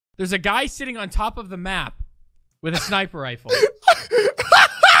There's a guy sitting on top of the map with a sniper rifle.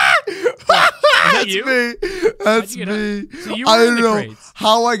 That's you? Me. That's me. So you I were don't in the know crates.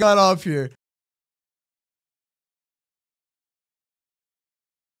 how I got off here.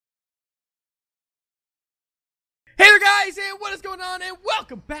 Hey there, guys, and what is going on? And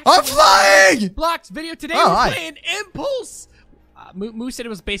welcome back I'm to flying! Roblox video. Today Oh, we're hi. playing Impulse. Moose said it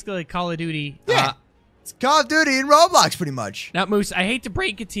was basically like Call of Duty. Yeah. It's Call of Duty and Roblox, pretty much. Now, Moose, I hate to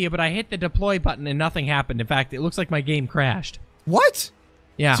break it to you, but I hit the deploy button and nothing happened. In fact, it looks like my game crashed. What?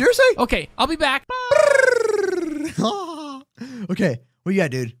 Yeah. Seriously? Okay, I'll be back. Okay, what you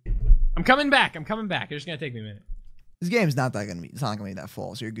got, dude? I'm coming back. I'm coming back. It's just gonna take me a minute. This game's not that gonna be. It's not gonna be that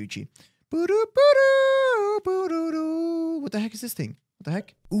full. So you're Gucci. Boo-doo-boo-doo, what the heck is this thing? What the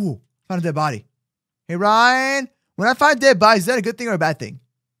heck? Ooh, found a dead body. Hey Ryan, when I find dead bodies, is that a good thing or a bad thing?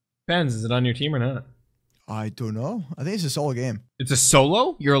 Depends. Is it on your team or not? I don't know. I think it's a solo game. It's a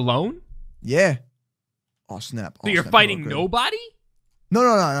solo? You're alone? Yeah. Oh snap! So you're fighting nobody? No.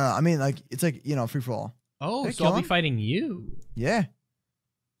 I mean, like it's like free for all. Oh, Hey, so I'll be fighting you. Yeah.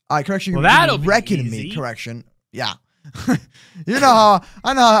 All right, correction. Well, that'll be wrecking easy. me. Correction. Yeah. You know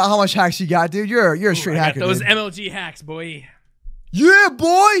I know how much hacks you got, dude. You're a straight hacker. Those dude. MLG hacks, boy. Yeah,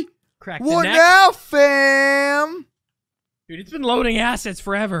 boy. Crack the What neck. now, fam? Dude, it's been loading assets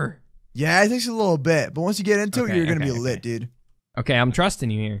forever. Yeah, it takes a little bit, but once you get into Okay, it, you're gonna okay, be lit, dude. Okay, I'm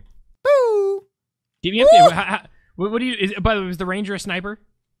trusting you here. Boo. Keep me updated. What do you? By the way, was the Ranger a sniper?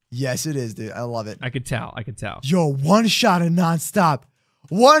 Yes, it is, dude. I love it. I could tell. I could tell. Yo, one shot and nonstop.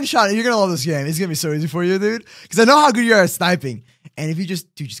 One shot. You're gonna love this game. It's gonna be so easy for you, dude. Because I know how good you are at sniping. And if you just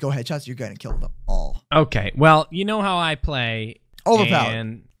go headshots, you're gonna kill them all. Okay. Well, you know how I play. Overpowered.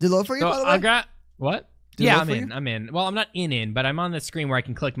 And Did it load for you, so by the way? I got what? Did it Yeah, load I'm for in. you? I'm in. Well, I'm not in, but I'm on the screen where I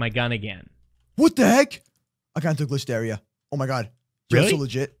can click my gun again. What the heck? I got into a glitched area. Oh my god. You're Really? so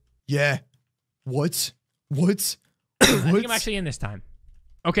legit. Yeah. What? I think I'm actually in this time.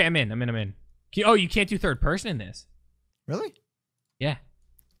 Okay, I'm in. I'm in. Oh, you can't do third person in this. Really? Yeah.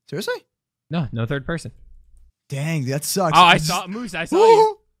 Seriously? No third person. Dang, that sucks. Oh, I saw Moose. I saw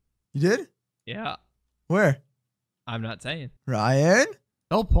you. You did? Yeah. Where? I'm not saying. Ryan?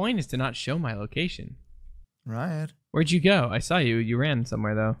 The whole point is to not show my location. Ryan? Where'd you go? I saw you. You ran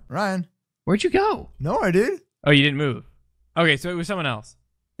somewhere though. Ryan? Where'd you go? Nowhere, dude. Oh, you didn't move. Okay, so it was someone else.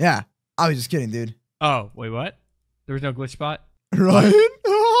 Yeah. I was just kidding, dude. Oh, wait, what? There was no glitch spot? Ryan?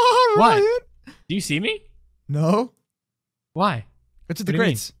 Oh, Ryan? What? Do you see me? No. Why? Go to What the do you mean?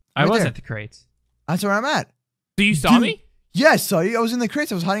 crates. I Right was there. at the crates. That's where I'm at. So you saw Dude. me? Yes, saw you. I was in the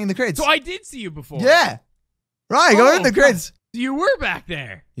crates. I was hiding in the crates. So I did see you before. Yeah. Ryan, go in the Oh, crates. So you were back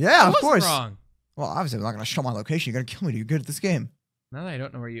there. Yeah, I of wasn't course. wrong. Well, obviously, I'm not going to show my location. You're going to kill me. You're good at this game. Now that I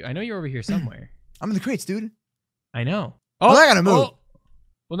don't know where you... I know you're over here somewhere. I'm in the crates, dude. I know. Well, I gotta move. Oh.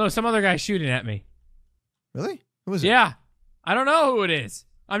 Well, no, some other guy's shooting at me. Really? Who is it? Yeah. I don't know who it is.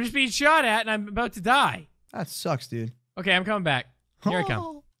 I'm just being shot at, and I'm about to die. That sucks, dude. Okay, I'm coming back. Here I come.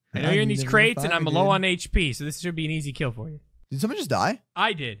 Oh. I know you're in these never crates, and find I'm me, low dude. on HP, so this should be an easy kill for you. Did someone just die?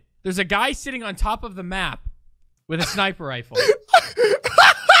 I did. There's a guy sitting on top of the map with a sniper rifle.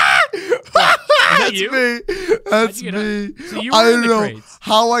 That's you? me. That's How'd you me. get So you I were in don't the know crates.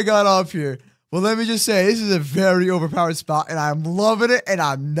 how I got off here. Well, let me just say, this is a very overpowered spot, and I'm loving it, and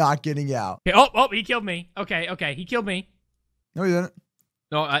I'm not getting out. Okay, oh, he killed me. Okay, he killed me. No, you didn't.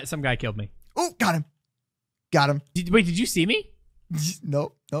 No, some guy killed me. Oh, got him. Got him. Wait, did you see me?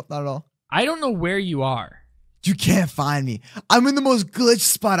 Nope, not at all. I don't know where you are. You can't find me. I'm in the most glitched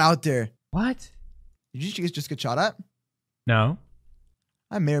spot out there. What? Did you just get shot at? No.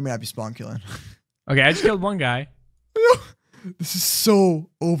 I may or may not be spawn killing. Okay, I just killed one guy. This is so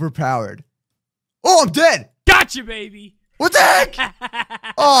overpowered. Oh, I'm dead. Gotcha, baby. What the heck?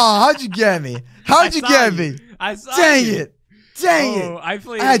 Oh, how'd you get me? How'd you get me? I saw Dang you. it. Dang it. I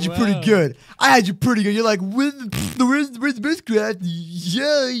played I had you well. pretty good. I had you pretty good. You're like, where's the MooseCraft?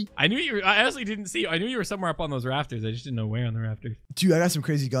 Yay. I knew you were, I honestly didn't see you. I knew you were somewhere up on those rafters. I just didn't know where on the rafters. Dude, I got some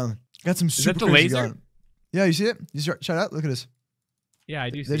crazy gun. I got some super that the crazy laser? gun. Yeah, you see it? You shut out. Look at this. Yeah, I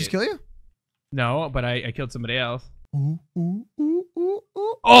do Did see they just it. kill you? No, but I killed somebody else. Ooh, ooh, ooh, ooh,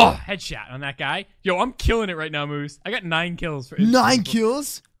 ooh. Oh, headshot on that guy. Yo, I'm killing it right now, Moose. I got 9 kills. For 9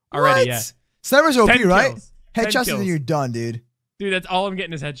 kills? Already, What? yeah. Sniper's OP, 10 right? kills. 10 Headshots and kills. then you're done, dude. Dude, that's all I'm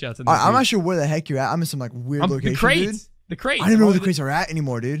getting is headshots. In All right, this I'm dude. not sure where the heck you're at. I'm in some like weird location, the crates. dude. The crates. I don't even know where the crates are at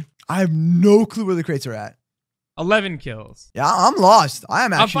anymore, dude. I have no clue where the crates are at. 11 kills. Yeah, I'm lost. I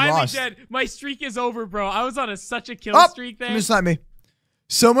am I'm actually finally lost. dead. My streak is over, bro. I was on such a kill streak there. Someone sniped me.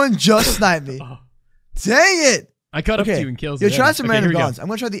 Someone just sniped me. Oh, Dang it. I caught up to Okay. you in kills. You're today. trying some Okay, random here we go. guns. I'm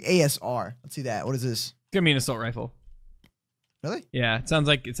going to try the ASR. Let's see that. What is this? Give me an assault rifle. Really? Yeah, it sounds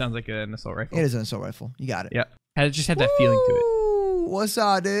like an assault rifle. It is an assault rifle. You got it. Yeah. It just had that feeling to it. Ooh, what's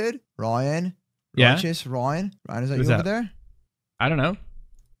up, dude? Ryan? Yeah? Righteous, Ryan? Ryan, is that Who's you over that? there? I don't know.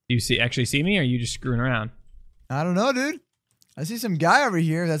 Do you actually see me, or are you just screwing around? I don't know, dude. I see some guy over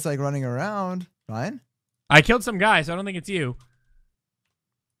here that's like running around. Ryan? I killed some guy, so I don't think it's you.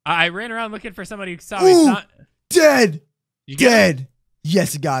 I ran around looking for somebody who saw me. Ooh, It's not... dead! You get him? Dead!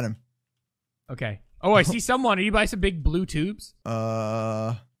 Yes, I got him. Okay. Oh, I see someone. Are you by some big blue tubes?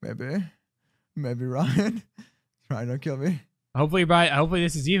 Maybe. Maybe Ryan. Ryan, don't kill me. Hopefully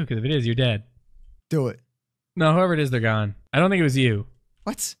this is you, because if it is, you're dead. Do it. No, whoever it is, they're gone. I don't think it was you.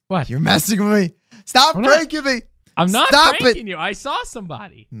 What? What? You're messing with me. Stop pranking me. I'm not Stop pranking you. I saw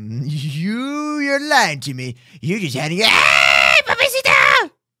somebody. You're lying to me. You just had to. Hey,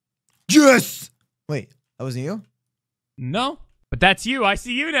 Babysita! Yes. Wait, that wasn't you? No, but that's you. I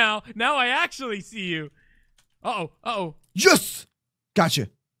see you now. Now I actually see you. Uh-oh. Uh-oh. Yes. Gotcha.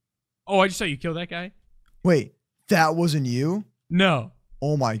 Oh, I just saw you kill that guy. Wait, that wasn't you? No.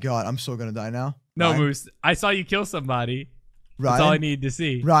 Oh my god, I'm so gonna die now. No, Ryan? Moose. I saw you kill somebody. Ryan? That's all I need to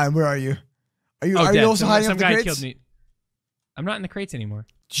see. Ryan, where are you? Are you dead. also hiding some up the guy crates? killed me. I'm not in the crates anymore.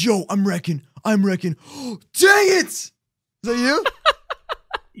 Yo, I'm wrecking. Dang it! Is that you?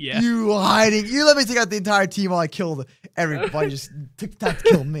 Yeah. You hiding. You let me take out the entire team while I killed everybody. Just took the time to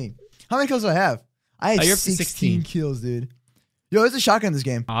kill me. How many kills do I have? I had You're up to 16 kills, dude. Yo, there's a shotgun in this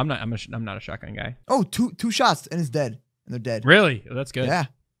game. Oh, I'm not a shotgun guy. Oh, two shots and it's dead. And they're dead. Really? Oh, that's good. Yeah.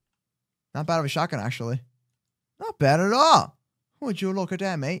 Not bad of a shotgun, actually. Not bad at all. Would you look at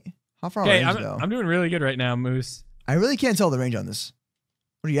that, mate? How far Okay, range, though? I'm doing really good right now, Moose. I really can't tell the range on this.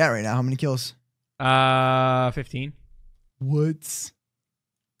 What are you at right now? How many kills? 15. What?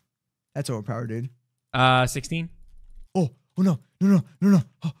 That's overpowered, dude. 16. Oh no. Oh,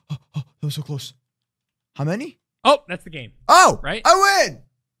 that was so close. How many? Oh, that's the game. Oh, Right? I win!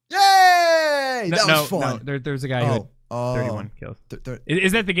 Yay! That was fun. No, there's a guy who had 31 kills.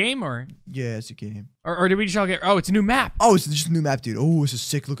 Is that the game, or? Yeah, it's a game. Or did we just all get... Oh, it's a new map. Oh, it's just a new map, dude. Oh, it's a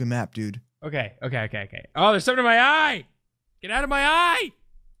sick looking map, dude. Okay. Oh, there's something in my eye. Get out of my eye.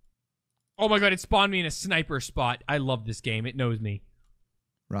 Oh my god, it spawned me in a sniper spot. I love this game. It knows me.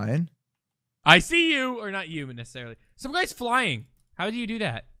 Ryan? I see you, or not you necessarily. Some guy's flying. How do you do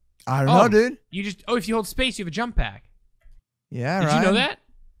that? I don't know, dude. You just... Oh, if you hold space, you have a jump pack. Yeah, Did Ryan. you know that?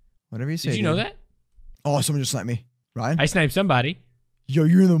 Whatever you say, Did you know that? Oh, someone just sniped me. Ryan? I sniped somebody. Yo,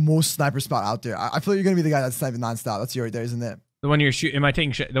 you're in the most sniper spot out there. I feel like you're going to be the guy that's sniping nonstop. That's you right there, isn't it? The one you're shooting... Am I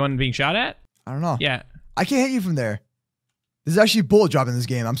taking... The one being shot at? I don't know. Yeah. I can't hit you from there. There's actually bullet drop in this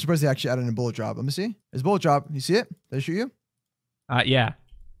game. I'm surprised they actually added in a bullet drop. Let me see. There's bullet drop. You see it? Did I shoot you? Yeah.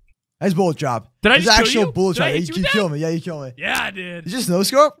 There's bullet drop. Did I There's just kill actual you? bullet Did drop. I Yeah, hit you you with kill that? me. Yeah, you kill me. Yeah, I did. Did you just no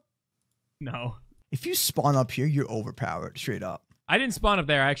scope? No. If you spawn up here, you're overpowered. Straight up. I didn't spawn up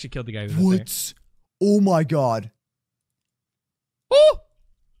there. I actually killed the guy who was there. What? Oh my god. Ooh!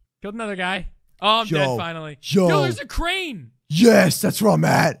 Killed another guy. Oh, I'm Yo. dead finally. Yo. There's a crane. Yes, that's where I'm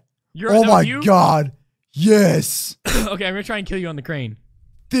at. You're Oh that my was you? god. Yes. Okay, I'm gonna try and kill you on the crane.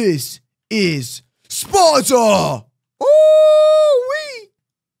 This is Sparta. Oh, wee.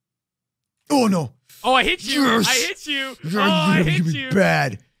 Oh no. Oh, I hit you. Yes. I hit you. You're Oh, I gonna hit give me you.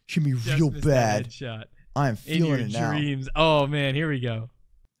 bad. Should be Just real missed that bad. headshot. I am In your feeling it now. dreams. Oh man, here we go.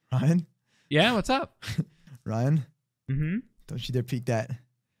 Ryan? Yeah, what's up? Ryan? Mm-hmm. Don't you dare peek that.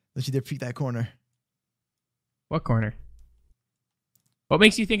 Don't you dare peek that corner. What corner? What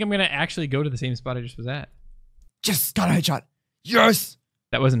makes you think I'm gonna actually go to the same spot I just was at? Just got a headshot. Yes.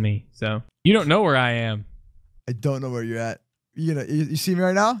 That wasn't me. So you don't know where I am. I don't know where you're at. You see me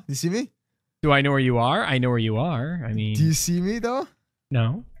right now? You see me? Do I know where you are? I know where you are. I mean, Do you see me though?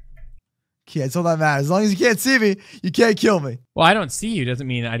 no. Okay, that's all that matters. As long as you can't see me, you can't kill me. Well, I don't see you doesn't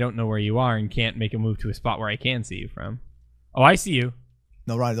mean I don't know where you are and can't make a move to a spot where I can see you from. Oh, I see you.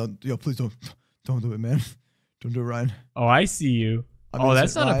 No, Ryan, don't. Yo, please don't do it, man. Don't do it, Ryan. Oh, I see you. I'm Oh,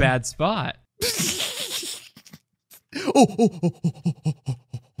 that's innocent, not a Ryan. bad spot.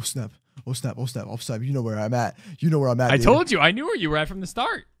 Oh, snap. Oh, snap. Oh, snap. Oh, snap. You know where I'm at. You know where I'm at. I dude. told you. I knew where you were at from the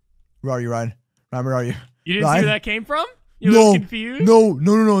start. Where are you, Ryan? Ryan, where are you? You didn't see Ryan? where that came from? You No. were confused?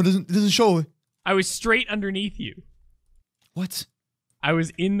 No. It doesn't show. I was straight underneath you. What? I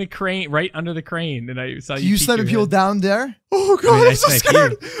was in the crane, right under the crane, and I saw you. Do you peek sniping your people head. down there? Oh, I God. mean, I I'm so sniped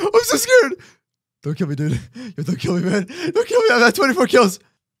scared. I'm so scared. Don't kill me, dude. Yo, don't kill me, man. Don't kill me. I've had 24 kills.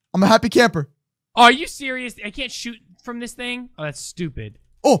 I'm a happy camper. Oh, are you serious? I can't shoot from this thing? Oh, that's stupid.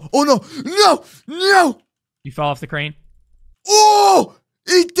 Oh, no. You fell off the crane? Oh,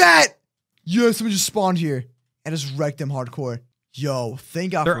 eat that. Yo, someone just spawned here and just wrecked them hardcore. Yo,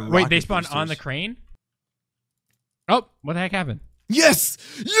 thank God for Wait, rocket they spawned boosters. on the crane? Oh, what the heck happened? Yes!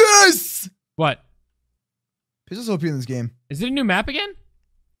 Yes! What? Pistols OP in this game. Is it a new map again?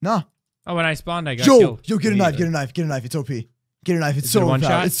 Nah. Oh, when I spawned, I got Yo, killed. yo, get a knife, get a knife, get a knife. It's OP. Get a knife. It's Is it so one fun.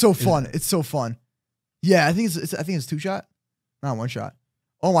 shot? It's so fun. It's so fun. Yeah, I think it's 2 shot. Not 1 shot.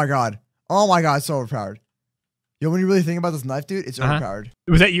 Oh my god. Oh my god, it's so overpowered. Yo, when you really think about this knife, dude, it's overpowered.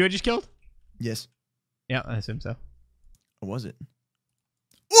 Was that you I just killed? Yes. Yeah, I assume so. Or was it?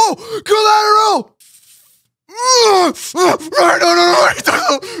 Whoa! Collateral!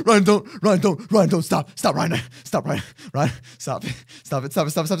 Run! No! Run! Don't stop! Ryan! Stop! Ryan! Stop it! Stop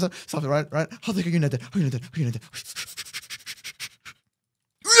it! Ryan! How the heck are you not dead? How are you not dead?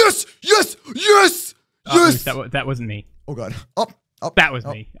 Yes! That wasn't me. Oh god! Up! That was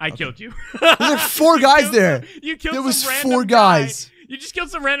me. I killed you. There's like 4 guys there. You killed There was some random 4 guys. Guy. You just killed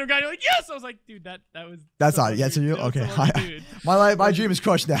some random guy. You're like, yes. I was like, dude, that was. That's not. Yeah, so you. Okay. My dream is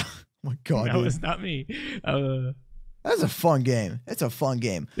crushed now. Oh my god. That dude. was not me. That's a fun game. It's a fun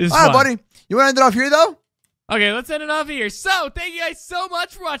game. All It's right, fun. buddy. You want to end it off here though? Okay, let's end it off here. So, thank you guys so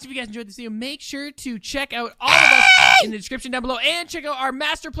much for watching. If you guys enjoyed this video, make sure to check out all of us in the description down below and check out our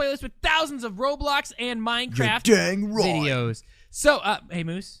master playlist with thousands of Roblox and Minecraft You're dang right. videos. So, hey,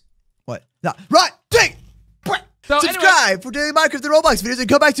 Moose. What? Nah. Right. Take. So Subscribe for daily Minecraft and Roblox videos and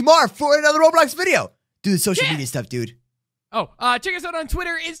come back tomorrow for another Roblox video. Do the social media stuff, dude. Oh, check us out on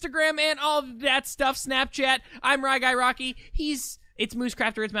Twitter, Instagram, and all of that stuff. Snapchat. I'm Rye Guy Rocky. It's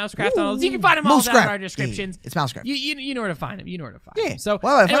MooseCraft or it's MouseCraft on all those. You can find them all down in our descriptions. Yeah, it's MouseCraft. You know where to find them. You know where to find Yeah. them. So,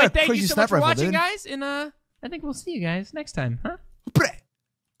 Wow, I found anyway, a thank you crazy so much for sniper rifle, watching, dude. guys. And I think we'll see you guys next time, huh?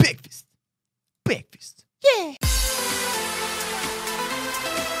 Big fist. Yeah.